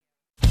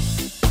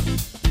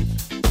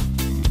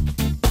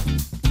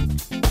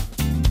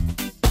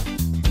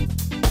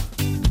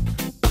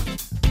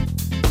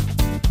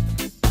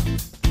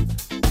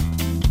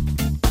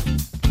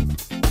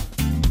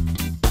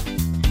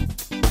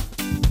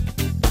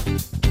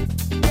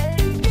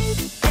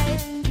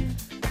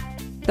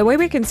The way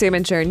we consume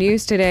and share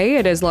news today,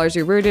 it is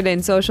largely rooted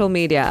in social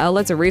media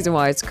outlets, a reason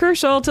why it's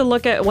crucial to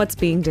look at what's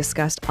being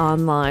discussed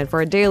online.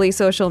 For a daily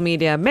social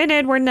media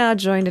minute, we're now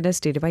joined in a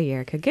studio by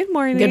Erica. Good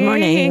morning. Good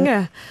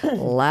morning.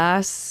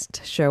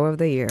 Last show of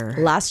the year.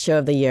 Last show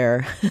of the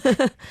year.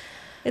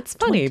 It's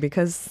funny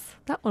because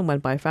that one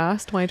went by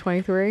fast,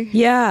 2023.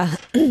 Yeah.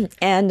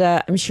 And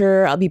I'm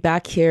sure I'll be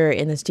back here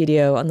in the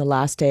studio on the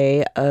last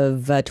day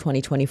of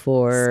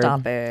 2024.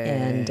 Stop it.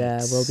 And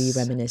we'll be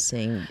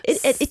reminiscing.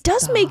 It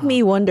does make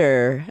me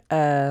wonder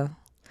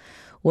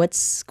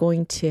what's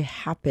going to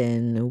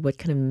happen. What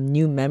kind of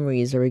new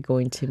memories are we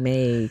going to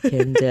make?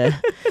 And,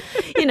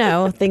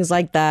 things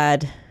like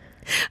that.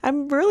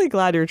 I'm really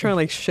glad you're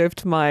trying to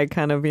shift my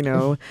kind of,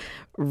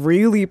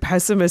 really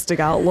pessimistic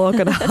outlook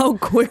on how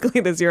quickly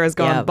this year has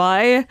gone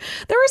by.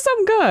 There are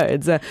some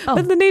goods.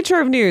 But the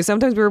nature of news,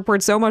 sometimes we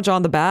report so much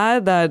on the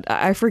bad that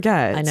I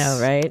forget. I know,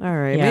 right? All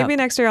right. Maybe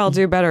next year I'll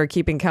do better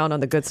keeping count on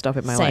the good stuff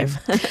in my life.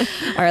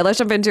 All right, let's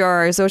jump into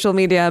our social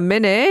media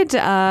minute.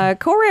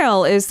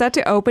 Korail is set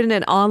to open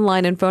an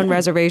online and phone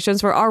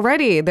reservations for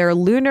already their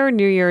Lunar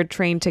New Year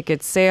train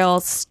ticket sale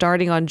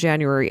starting on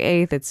January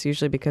 8th. It's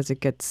usually because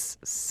it gets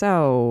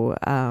so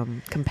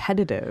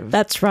competitive.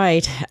 That's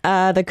right.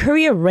 The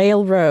Korea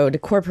Railroad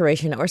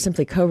Corporation, or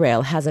simply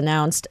Korail, has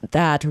announced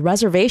that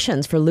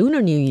reservations for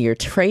Lunar New Year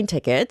train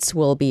tickets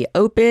will be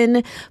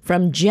open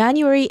from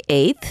January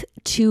 8th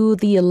to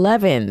the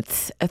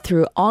 11th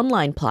through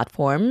online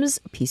platforms,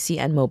 PC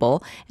and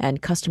mobile,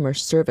 and customer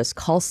service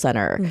call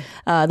center.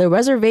 The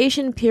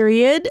reservation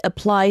period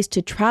applies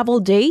to travel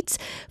dates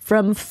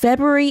from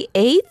February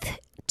 8th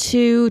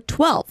to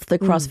 12th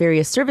across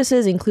various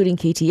services, including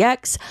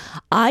KTX,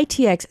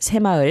 ITX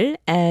새마을,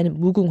 and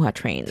무궁화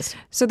trains.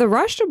 So the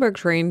rush to book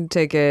train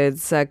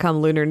tickets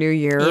come Lunar New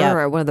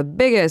Year, one of the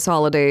biggest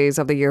holidays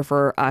of the year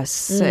for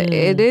us.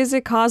 It is a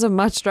cause of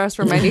much stress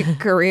for many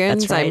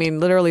Koreans. That's right. I mean,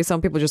 literally,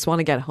 some people just want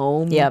to get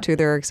home to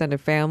their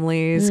extended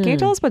families. Can you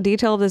tell us about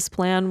detail of this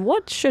plan?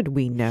 What should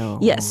we know?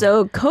 Yeah,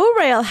 so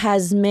Korail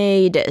has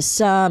made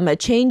some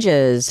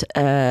changes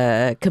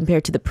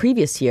compared to the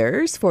previous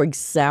years. For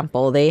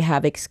example, they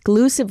have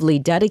exclusively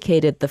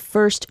dedicated the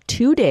first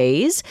 2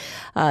 days,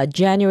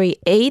 January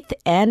 8th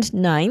and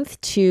 9th,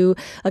 to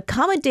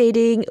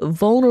accommodating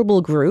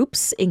vulnerable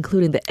groups,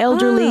 including the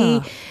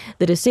elderly,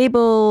 the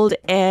disabled,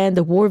 and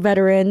the war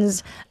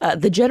veterans.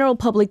 The general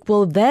public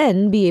will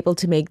then be able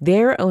to make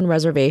their own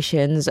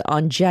reservations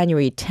on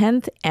January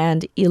 10th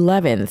and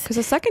 11th. Because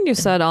the second you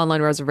said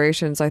online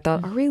reservations, I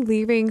thought, are we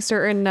leaving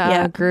certain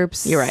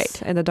groups You're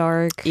right. in the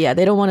dark? Yeah,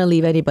 they don't want to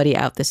leave anybody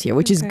out this year,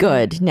 which is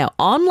good. Now,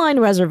 online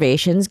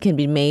reservations can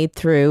be made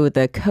through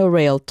the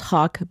Korail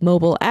Talk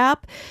mobile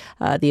app,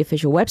 the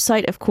official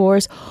website, of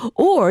course,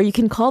 or you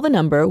can call the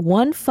number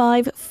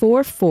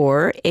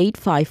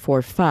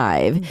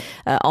 1544-8545.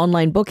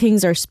 Online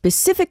bookings are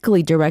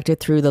specifically directed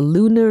through the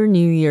Lunar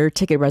New Year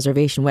ticket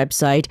reservation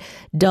website,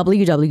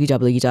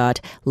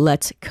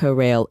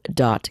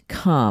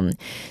 www.letskorail.com.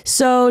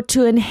 So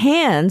to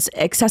enhance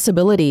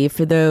accessibility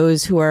for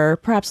those who are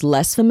perhaps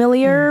less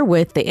familiar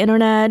with the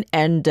internet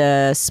and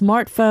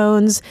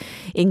smartphones,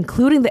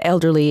 including the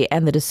elderly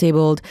and the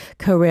disabled,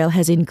 Korail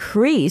has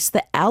increased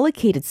the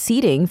allocated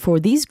seating for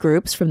these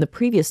groups from the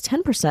previous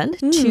 10%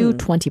 to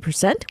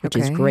 20%, which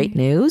is great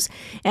news.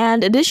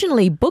 And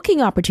additionally,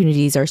 booking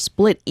opportunities are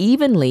split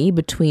evenly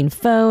between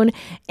phone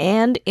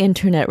and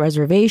internet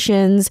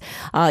reservations.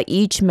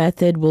 Each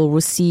method will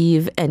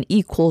receive an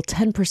equal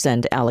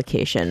 10%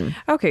 allocation.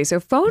 Okay, so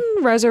phone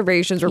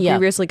reservations were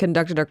previously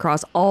conducted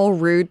across all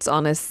routes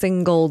on a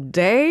single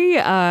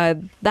day.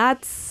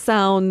 That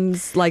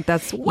sounds like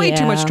that's way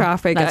too much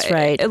traffic. That's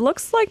right. It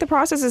looks like the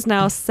process is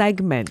now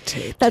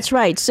segmented. That's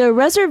right. So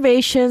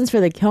reservations for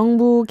the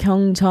경부,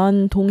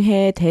 경전,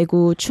 동해,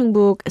 대구,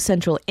 충북,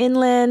 Central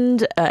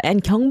Inland,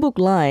 and 경북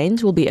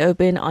lines will be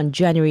open on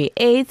January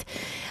 8th,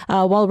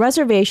 while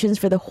reservations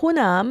for the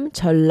호남,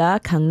 전라,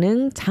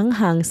 강릉,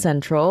 장항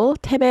Central,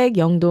 태백,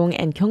 영동,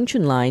 and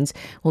경춘 lines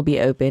will be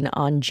open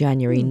on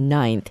January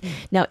 9th.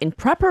 Now, in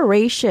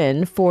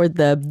preparation for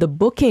the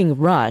booking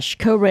rush,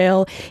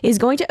 Korail is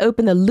going to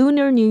open the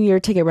Lunar New Year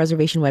ticket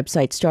reservation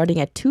website starting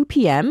at 2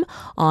 p.m.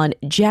 on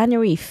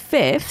January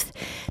 5th.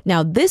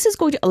 Now, this is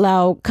going to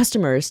allow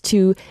customers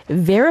to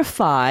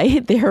verify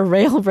their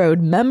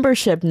railroad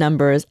membership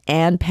numbers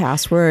and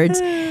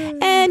passwords. And,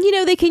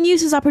 they can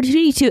use this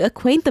opportunity to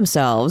acquaint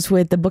themselves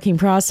with the booking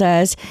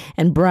process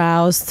and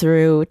browse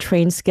through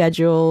train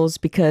schedules,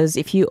 because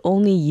if you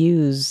only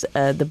use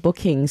the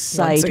booking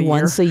site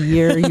once a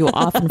year, you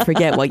often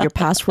forget what your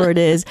password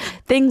is,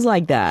 things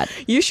like that.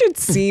 You should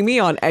see me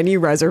on any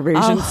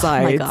reservation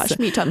site. Oh my gosh,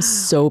 me too. I'm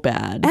so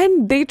bad.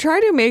 And they try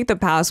to make the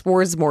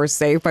passwords more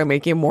safe by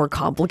making it more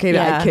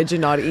complicated. I kid you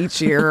not,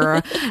 each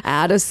year.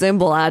 Add a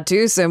symbol, add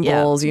two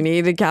symbols. You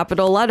need a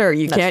capital letter.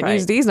 You can't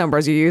use these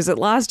numbers. You used it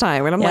last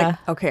time. And I'm like,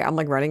 Okay, I'm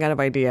like running out of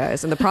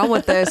ideas. And the problem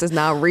with this is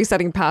now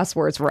resetting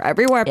passwords for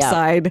every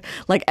website,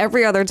 like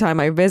every other time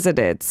I visit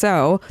it.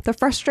 So the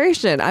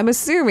frustration, I'm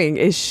assuming,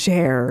 is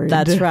shared.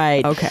 That's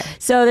right. Okay.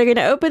 So they're going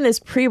to open this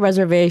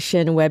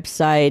pre-reservation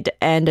website,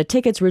 and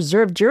tickets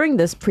reserved during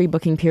this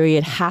pre-booking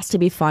period has to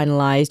be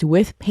finalized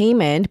with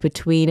payment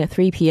between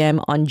 3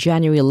 p.m. on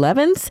January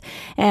 11th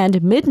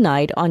and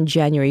midnight on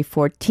January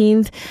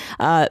 14th.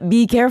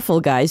 Be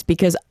careful, guys,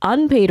 because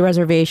unpaid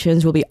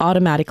reservations will be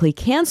automatically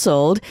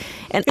canceled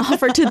and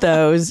offered to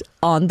those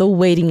on the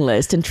waiting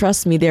list. And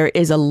trust me, there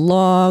is a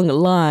long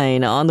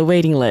line on the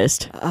waiting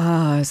list.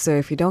 So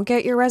if you don't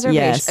get your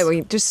reservation, I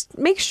mean, just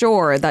make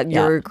sure that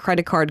your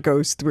credit card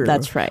goes through.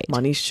 That's right.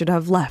 Money should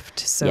have left,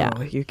 so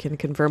you can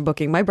confirm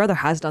booking. My brother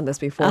has done this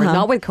before,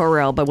 not with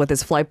Korail, but with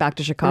his flight back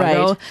to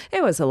Chicago. Right.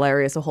 It was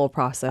hilarious, the whole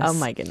process. Oh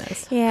my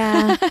goodness.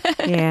 Yeah,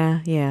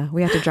 yeah.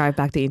 We have to drive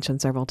back to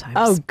Incheon several times.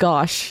 Oh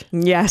gosh.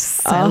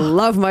 Yes, I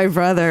love my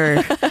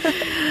brother.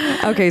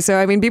 Okay, so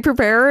I mean, be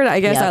prepared. I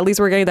guess at least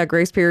we're getting that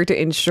grace period to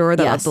ensure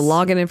that the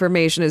login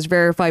information is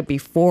verified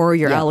before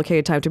your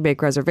allocated time to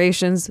make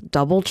reservations.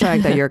 Double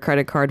check that your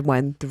credit card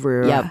went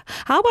through.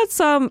 How about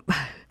some...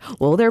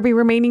 Will there be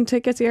remaining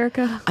tickets,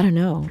 Erica? I don't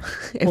know.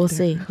 We'll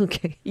see.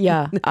 Okay.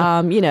 Yeah.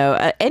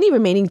 Any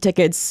remaining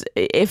tickets,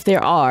 if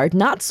there are,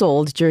 not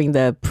sold during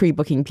the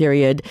pre-booking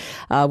period,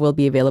 will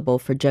be available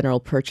for general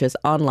purchase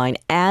online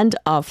and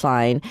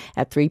offline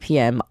at 3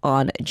 p.m.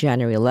 on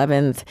January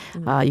 11th.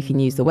 You can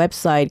use the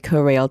website,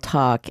 Korail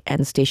Talk,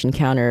 and station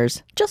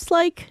counters, just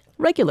like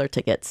regular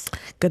tickets.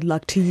 Good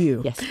luck to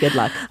you. Yes, good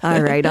luck.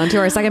 All right, on to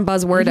our second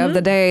buzzword of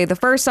the day. The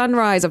first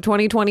sunrise of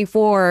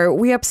 2024.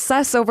 We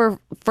obsess over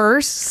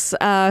first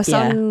sunrise.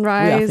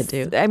 We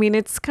often do. I mean,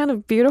 it's kind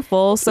of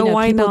beautiful, so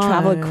why people not?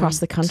 travel across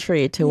the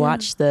country to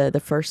watch the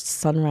first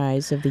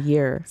sunrise of the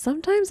year.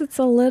 Sometimes it's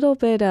a little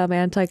bit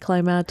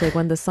anticlimactic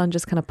when the sun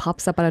just kind of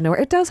pops up out of nowhere.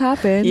 It does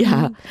happen.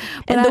 Yeah.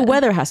 But and the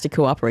weather has to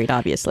cooperate,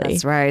 obviously.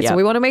 That's right. Yep. So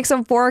we want to make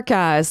some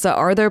forecasts.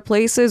 Are there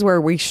places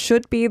where we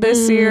should be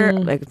this year?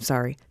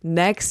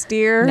 Next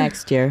year.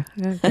 Next year.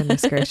 Oh,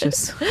 goodness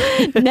gracious.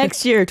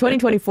 Next year,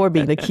 2024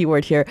 being the key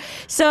word here.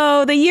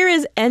 So the year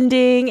is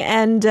ending,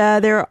 and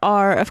there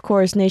are, of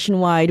course,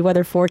 nationwide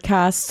weather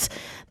forecasts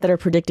that are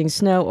predicting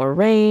snow or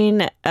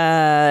rain,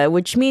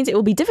 which means it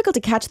will be difficult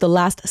to catch the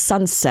last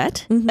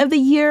sunset of the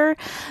year.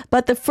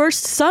 But the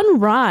first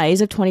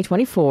sunrise of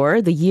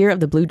 2024, the year of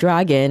the Blue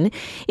Dragon,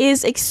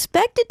 is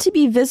expected to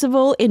be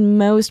visible in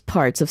most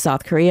parts of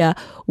South Korea,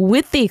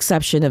 with the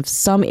exception of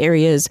some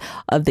areas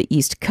of the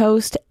East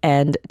Coast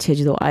and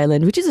Jeju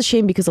Island, which is a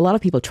shame because a lot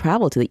of people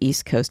travel to the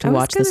East Coast to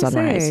watch the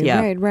sunrise.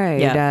 Right.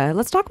 Yeah.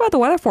 Let's talk about the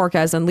weather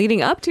forecast and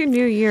leading up to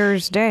New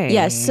Year's Day.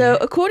 Yes. So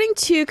according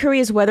to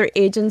Korea's weather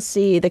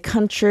agency, the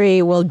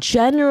country will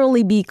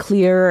generally be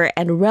clear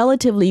and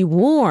relatively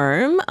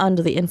warm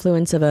under the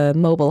influence of a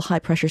mobile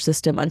high-pressure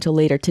system until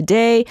later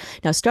today.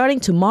 Now, starting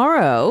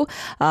tomorrow,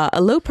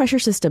 a low-pressure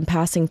system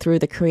passing through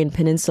the Korean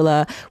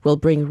peninsula will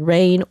bring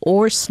rain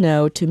or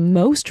snow to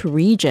most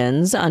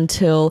regions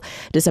until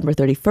December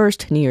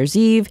 31st, New Year's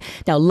Eve.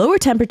 Now, lower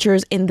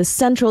temperatures in the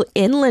central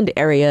inland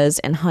areas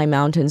and high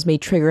mountains may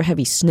trigger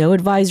heavy snow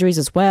advisories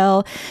as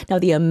well. Now,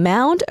 the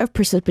amount of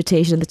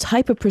precipitation, the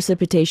type of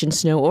precipitation,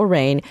 snow or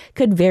rain,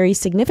 could vary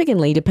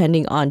significantly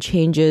depending on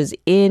changes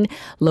in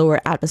lower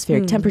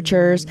atmospheric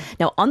temperatures.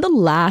 Now, on the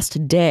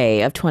last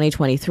day of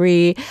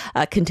 2023,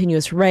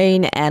 continuous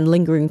rain and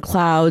lingering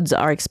clouds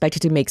are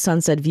expected to make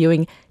sunset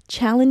viewing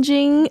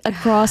challenging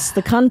across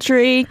the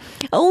country.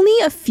 Only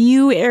a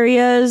few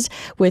areas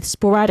with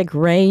sporadic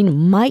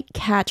rain might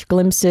catch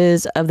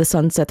glimpses of the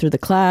sunset through the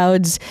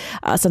clouds.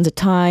 Sunset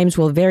times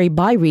will vary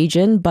by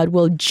region, but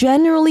will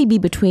generally be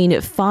between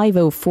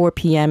 5:04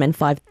 p.m. and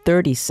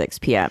 5:36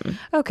 p.m.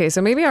 Okay,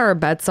 so maybe our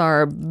bets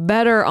are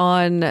better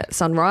on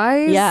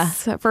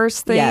sunrise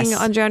first thing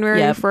on January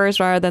 1st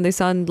rather than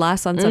the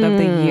last sunset of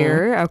the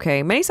year.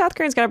 Okay, many South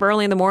Koreans get up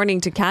early in the morning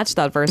to catch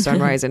that first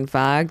sunrise. In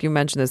fact, you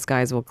mentioned the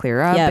skies will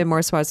clear up in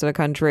more spots of the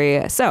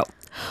country. So,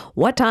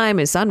 what time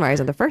is sunrise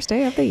on the first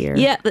day of the year?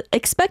 Yeah, the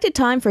expected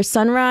time for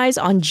sunrise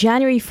on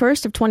January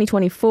 1st of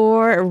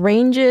 2024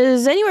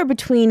 ranges anywhere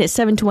between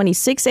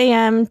 7:26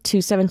 a.m. to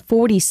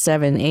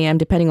 7:47 a.m.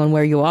 depending on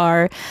where you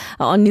are.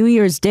 On New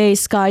Year's Day,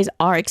 skies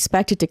are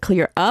expected to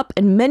clear up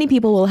and many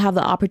people will have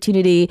the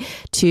opportunity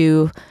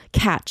to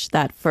catch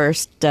that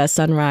first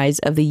sunrise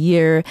of the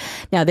year.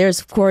 Now, there's,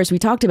 of course, we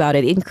talked about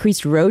it,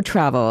 increased road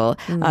travel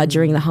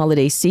during the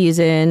holiday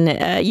season.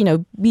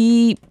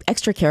 Be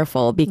extra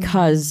careful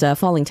because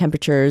falling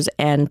temperatures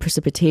and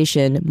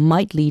precipitation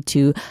might lead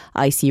to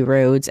icy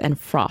roads and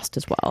frost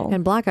as well.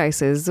 And black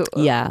ice is...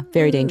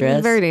 very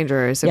dangerous. Very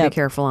dangerous, so be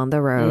careful on the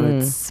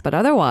roads. But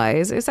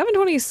otherwise,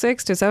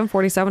 7:26 to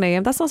 7:47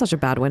 a.m., that's not such a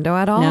bad window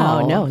at all.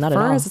 No, not at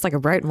all. For us, it's like a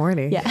bright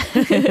morning. Yeah.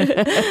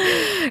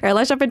 All right,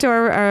 let's jump into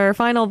our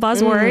final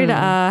buzzword.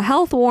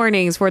 Health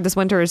warnings for this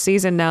winter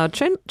season now.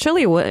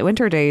 Chilly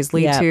winter days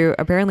lead to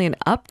apparently an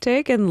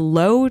uptick in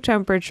low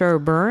temperature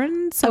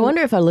burns. I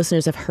wonder if our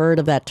listeners have heard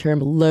of that term,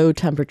 low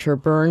temperature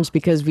burns,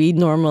 because we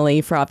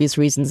normally, for obvious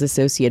reasons,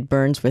 associate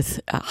burns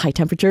with high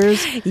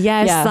temperatures.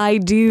 Yes, I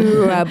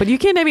do. But you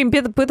can,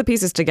 put the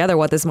pieces together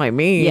what this might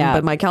mean. Yeah.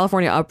 But my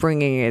California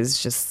upbringing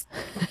is just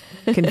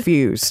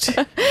confused.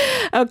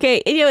 Okay,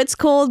 it's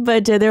cold,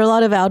 but there are a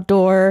lot of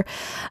outdoor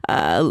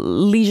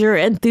leisure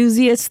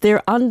enthusiasts.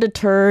 They're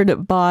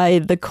undeterred by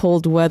the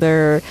cold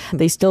weather.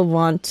 They still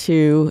want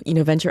to,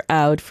 venture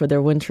out for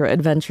their winter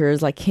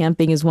adventures, like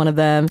camping is one of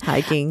them.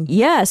 Hiking.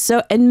 Yeah,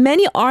 and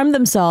many arm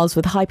themselves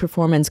with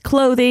high-performance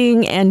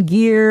clothing and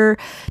gear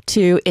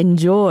to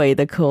enjoy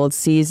the cold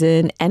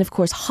season. And of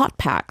course, hot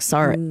packs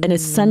are an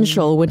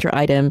essential winter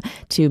item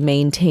to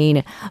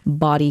maintain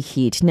body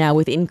heat. Now,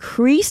 with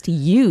increased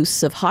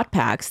use of hot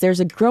packs,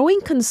 there's a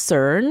growing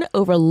concern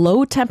over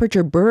low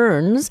temperature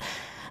burns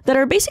that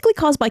are basically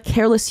caused by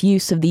careless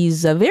use of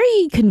these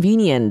very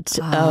convenient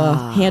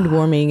hand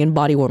warming and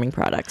body warming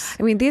products.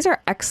 These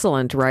are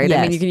excellent, right?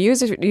 Yes. You can use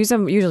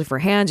them usually for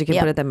hands. You can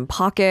put them in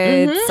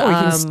pockets. Or you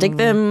can stick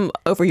them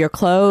over your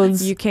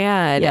clothes. You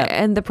can. Yep.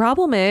 And the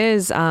problem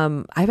is,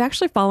 I've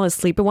actually fallen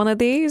asleep in one of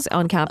these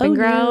on camping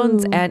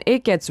grounds, and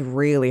it gets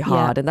really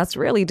hot, and that's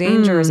really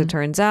dangerous, it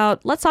turns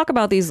out. Let's talk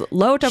about these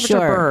low temperature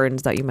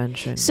burns that you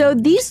mentioned. So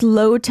these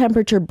low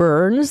temperature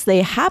burns,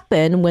 they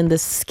happen when the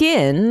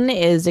skin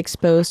is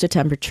exposed to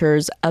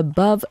temperatures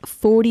above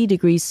 40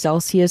 degrees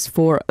Celsius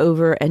for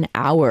over an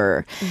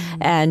hour.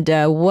 And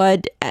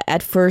what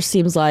at first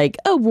seems like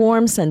a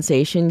warm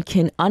sensation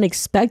can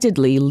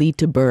unexpectedly lead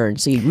to burn.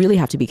 So you really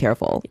have to be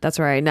careful. That's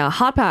right. Now,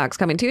 hot packs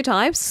come in two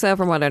types. So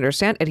from what I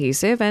understand,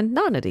 adhesive and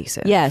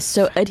non-adhesive. Yes.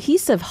 So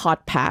adhesive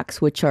hot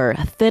packs, which are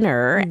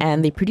thinner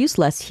and they produce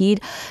less heat,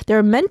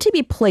 they're meant to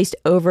be placed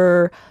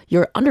over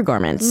your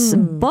undergarments.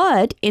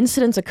 But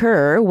incidents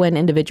occur when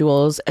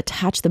individuals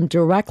attach them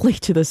directly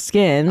to the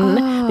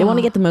skin. They want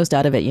to get the most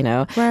out of it,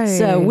 Right.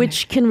 So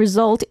which can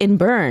result in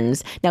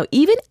burns. Now,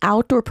 even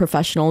outdoor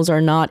professionals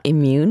are not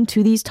immune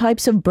to these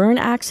types of burn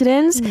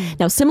accidents.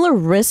 Now, similar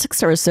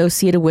risks are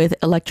associated with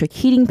electric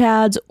heating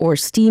pads or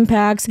steam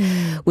packs,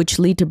 which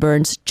lead to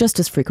burns just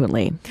as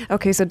frequently.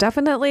 Okay, so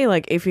definitely,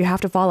 if you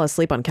have to fall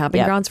asleep on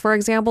camping grounds, for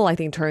example, I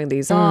think turning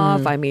these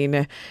off,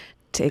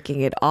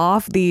 taking it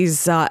off,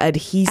 these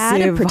adhesive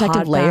Add a protective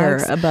hot layer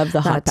packs. above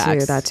the hot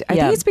packs. That too. I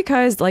think it's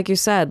because, like you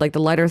said, the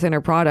lighter, thinner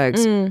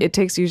products, it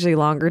takes usually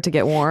longer to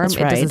get warm. That's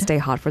It doesn't right. stay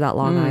hot for that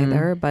long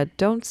either, but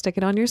don't stick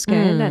it on your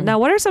skin. Now,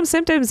 what are some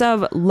symptoms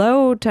of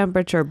low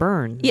temperature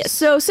burns? Yeah,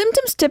 so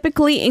symptoms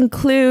typically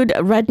include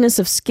redness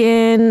of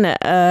skin,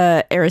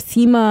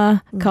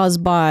 erythema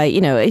caused by,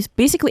 it's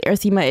basically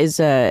erythema is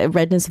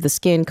redness of the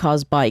skin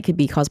it could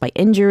be caused by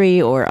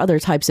injury or other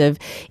types of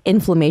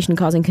inflammation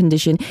causing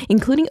condition,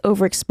 including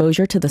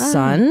overexposure to the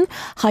sun.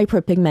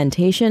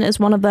 Hyperpigmentation is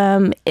one of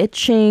them.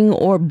 Itching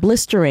or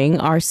blistering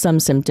are some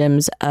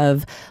symptoms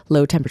of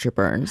low temperature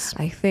burns.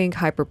 I think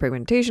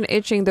hyperpigmentation,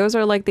 itching, those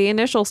are the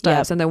initial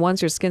steps. Yep. And then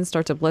once your skin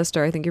starts to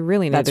blister, I think you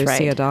really need to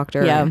see a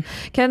doctor. Yeah.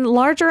 Can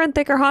larger and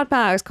thicker hot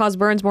packs cause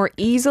burns more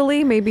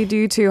easily, maybe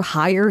due to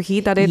higher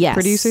heat that it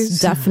produces?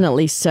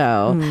 Definitely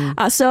so.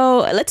 So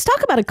let's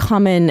talk about a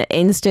common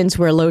instance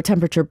where low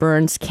temperature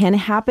burns can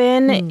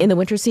happen in the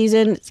winter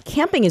season.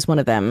 Camping is one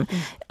of them.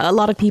 A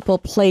lot of people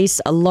place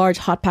a large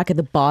hot pack at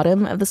the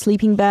bottom of the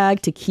sleeping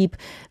bag to keep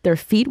their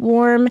feet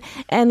warm.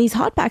 And these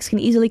hot packs can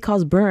easily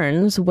cause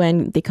burns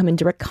when they come in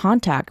direct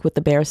contact with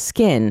the bare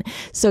skin.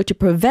 So to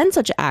prevent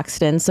such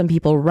accidents, some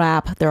people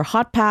wrap their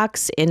hot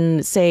packs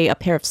in, say, a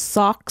pair of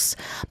socks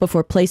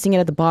before placing it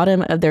at the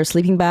bottom of their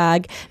sleeping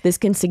bag. This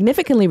can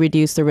significantly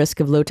reduce the risk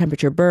of low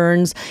temperature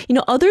burns.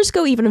 Others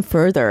go even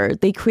further.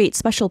 They create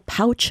special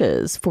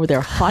pouches for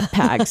their hot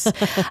packs.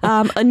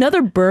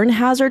 Another burn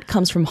hazard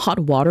comes from hot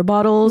water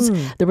bottles.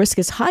 The risk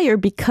is higher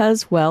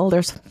because,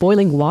 there's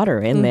boiling water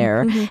in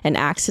there, and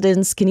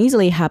accidents can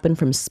easily happen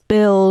from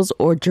spills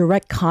or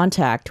direct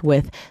contact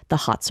with the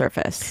hot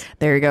surface.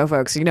 There you go,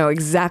 folks. You know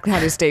exactly how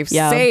to stay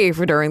safe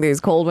during these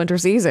cold winter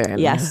season.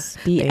 Yes,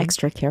 be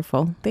extra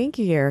careful. Thank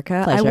you,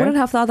 Erica. Pleasure. I wouldn't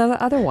have thought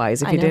that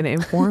otherwise if you didn't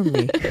inform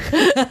me.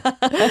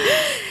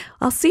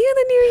 I'll see you in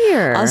the new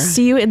year. I'll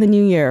see you in the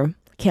new year.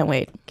 Can't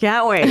wait.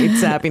 Can't wait.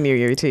 Happy New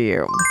Year to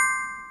you.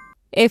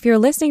 If you're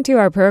listening to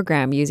our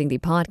program using the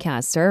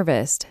podcast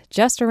service,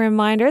 just a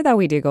reminder that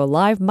we do go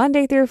live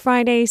Monday through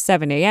Friday,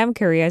 7 a.m.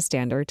 Korea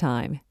Standard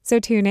Time. So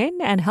tune in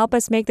and help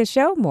us make the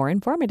show more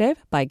informative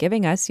by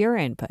giving us your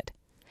input.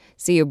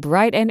 See you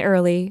bright and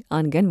early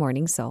on Good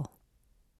Morning Seoul.